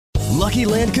Lucky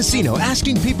Land Casino,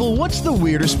 asking people, what's the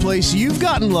weirdest place you've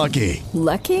gotten lucky?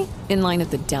 Lucky? In line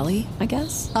at the deli, I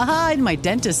guess? Aha, in my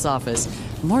dentist's office.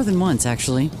 More than once,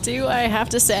 actually. Do I have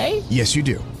to say? Yes, you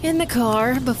do. In the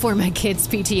car before my kids'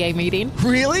 PTA meeting.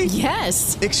 Really?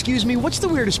 Yes. Excuse me, what's the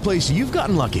weirdest place you've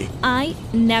gotten lucky? I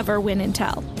never win and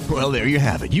tell. Well, there you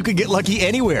have it. You can get lucky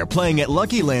anywhere, playing at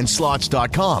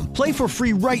LuckyLandSlots.com. Play for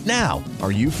free right now.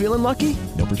 Are you feeling lucky?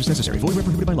 No purchase necessary. Void where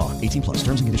prohibited by law. 18 plus.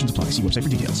 Terms and conditions apply. See website for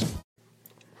details.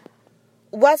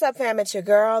 What's up, fam? It's your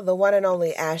girl, the one and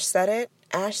only Ash Said It.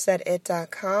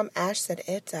 AshSaidIt.com.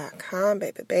 AshSaidIt.com,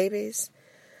 baby babies.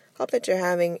 Hope that you're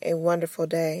having a wonderful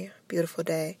day, beautiful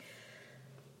day.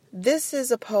 This is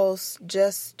a post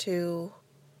just to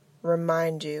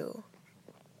remind you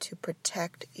to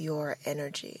protect your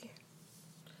energy.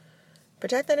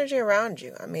 Protect the energy around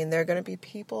you. I mean, there are going to be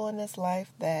people in this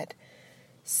life that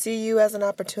see you as an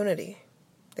opportunity.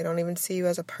 They don't even see you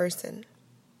as a person.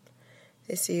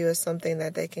 They see you as something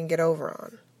that they can get over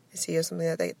on. They see you as something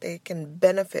that they can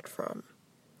benefit from.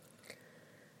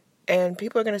 And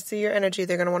people are going to see your energy.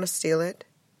 They're going to want to steal it.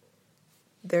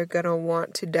 They're going to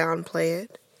want to downplay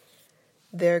it.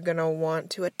 They're going to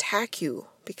want to attack you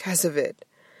because of it.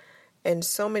 And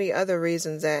so many other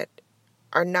reasons that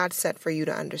are not set for you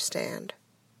to understand.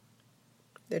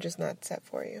 They're just not set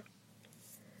for you.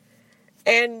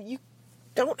 And you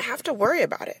don't have to worry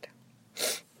about it.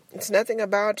 It's nothing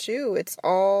about you. It's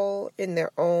all in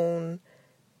their own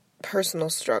personal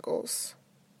struggles.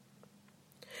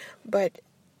 But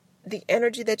the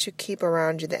energy that you keep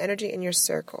around you, the energy in your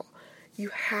circle, you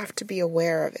have to be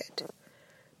aware of it.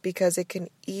 Because it can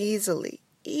easily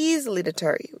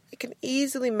deter you. It can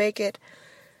easily make it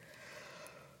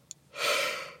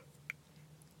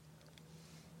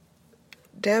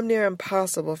damn near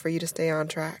impossible for you to stay on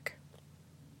track.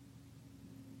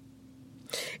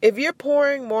 If you're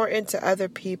pouring more into other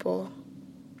people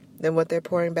than what they're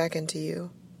pouring back into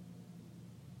you,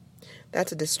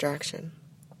 that's a distraction.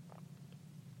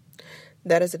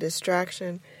 That is a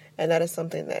distraction, and that is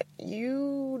something that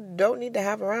you don't need to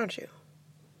have around you.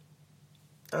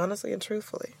 Honestly and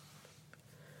truthfully.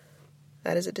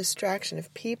 That is a distraction.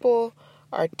 If people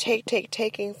are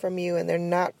taking from you and they're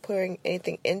not pouring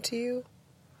anything into you,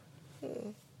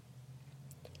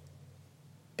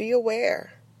 be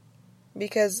aware.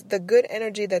 Because the good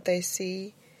energy that they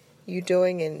see you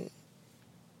doing in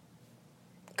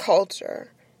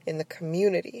culture, in the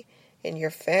community, in your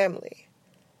family,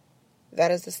 that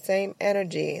is the same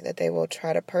energy that they will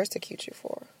try to persecute you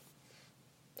for.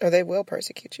 Or they will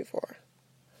persecute you for.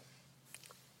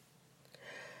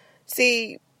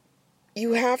 See,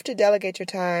 you have to delegate your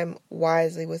time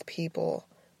wisely with people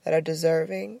that are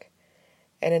deserving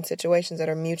and in situations that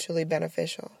are mutually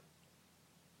beneficial.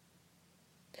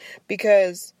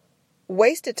 Because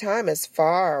wasted time is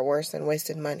far worse than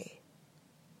wasted money.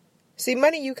 See,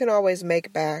 money you can always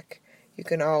make back. You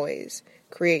can always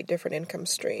create different income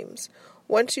streams.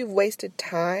 Once you've wasted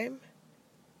time,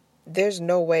 there's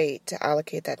no way to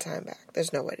allocate that time back.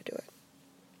 There's no way to do it.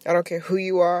 I don't care who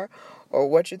you are or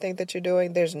what you think that you're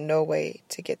doing, there's no way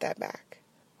to get that back.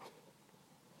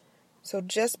 So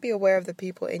just be aware of the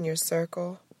people in your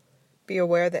circle. Be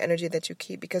aware of the energy that you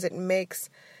keep, because it makes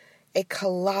a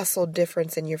colossal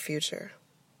difference in your future.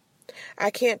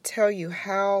 I can't tell you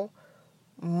how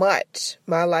much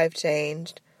my life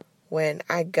changed when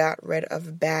I got rid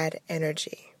of bad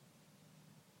energy.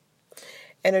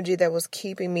 Energy that was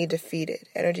keeping me defeated.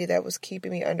 Energy that was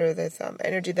keeping me under their thumb.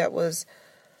 Energy that was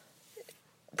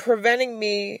preventing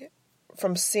me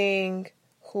from seeing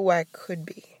who I could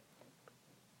be.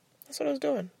 That's what I was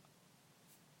doing.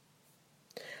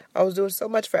 I was doing so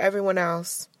much for everyone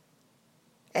else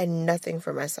and nothing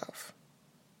for myself.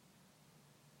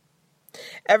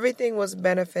 Everything was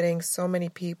benefiting so many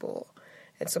people,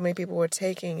 and so many people were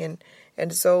taking,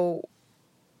 and so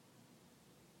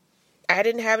I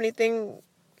didn't have anything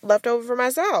left over for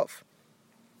myself.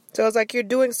 So it's like you're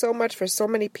doing so much for so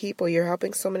many people, you're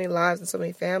helping so many lives and so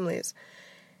many families,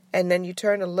 and then you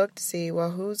turn to look to see,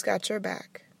 well, who's got your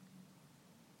back?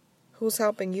 Who's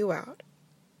helping you out?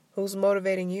 Who's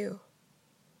motivating you?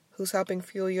 Who's helping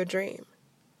fuel your dream?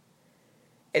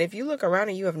 And if you look around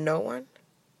and you have no one,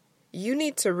 you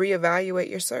need to reevaluate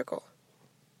your circle.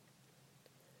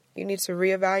 You need to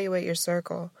reevaluate your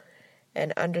circle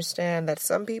and understand that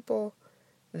some people,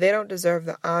 they don't deserve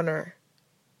the honor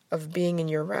of being in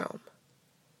your realm.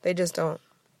 They just don't.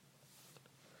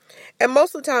 And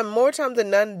most of the time, more times than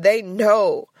none, they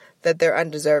know that they're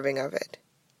undeserving of it.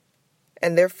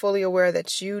 And they're fully aware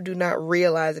that you do not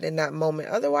realize it in that moment.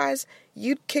 Otherwise,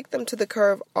 you'd kick them to the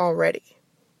curb already.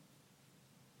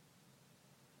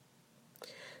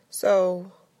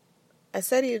 So, I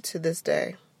say to you to this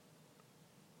day,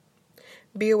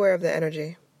 be aware of the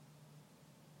energy.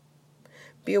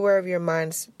 Be aware of your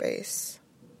mind space.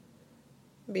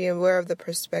 Be aware of the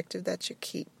perspective that you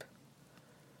keep.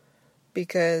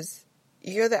 Because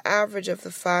you're the average of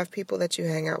the 5 people that you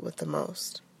hang out with the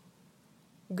most.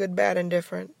 Good, bad, and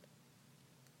different.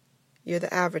 You're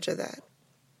the average of that.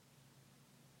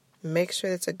 Make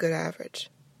sure it's a good average.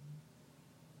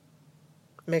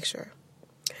 Make sure.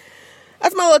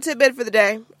 That's my little tidbit for the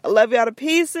day. I love y'all to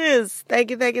pieces.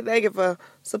 Thank you for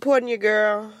supporting your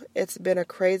girl. It's been a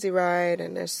crazy ride,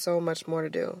 and there's so much more to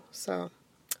do. So,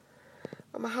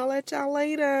 I'm going to holler at y'all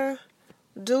later.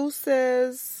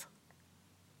 Deuces.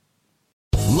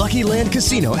 Lucky Land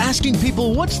Casino, asking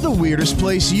people, what's the weirdest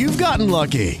place you've gotten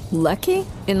lucky? Lucky?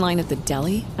 In line at the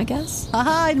deli, I guess?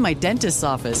 Aha, in my dentist's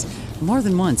office. More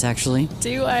than once, actually.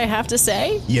 Do I have to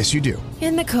say? Yes, you do.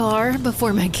 In the car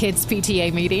before my kids'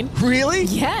 PTA meeting. Really?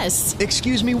 Yes.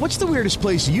 Excuse me, what's the weirdest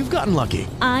place you've gotten lucky?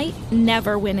 I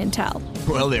never win and tell.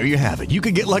 Well, there you have it. You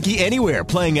can get lucky anywhere,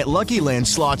 playing at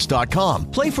LuckyLandSlots.com.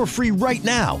 Play for free right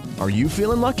now. Are you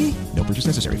feeling lucky? No purchase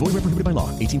necessary. Void where prohibited by law.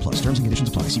 18+. Terms and conditions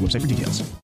apply. See website for details.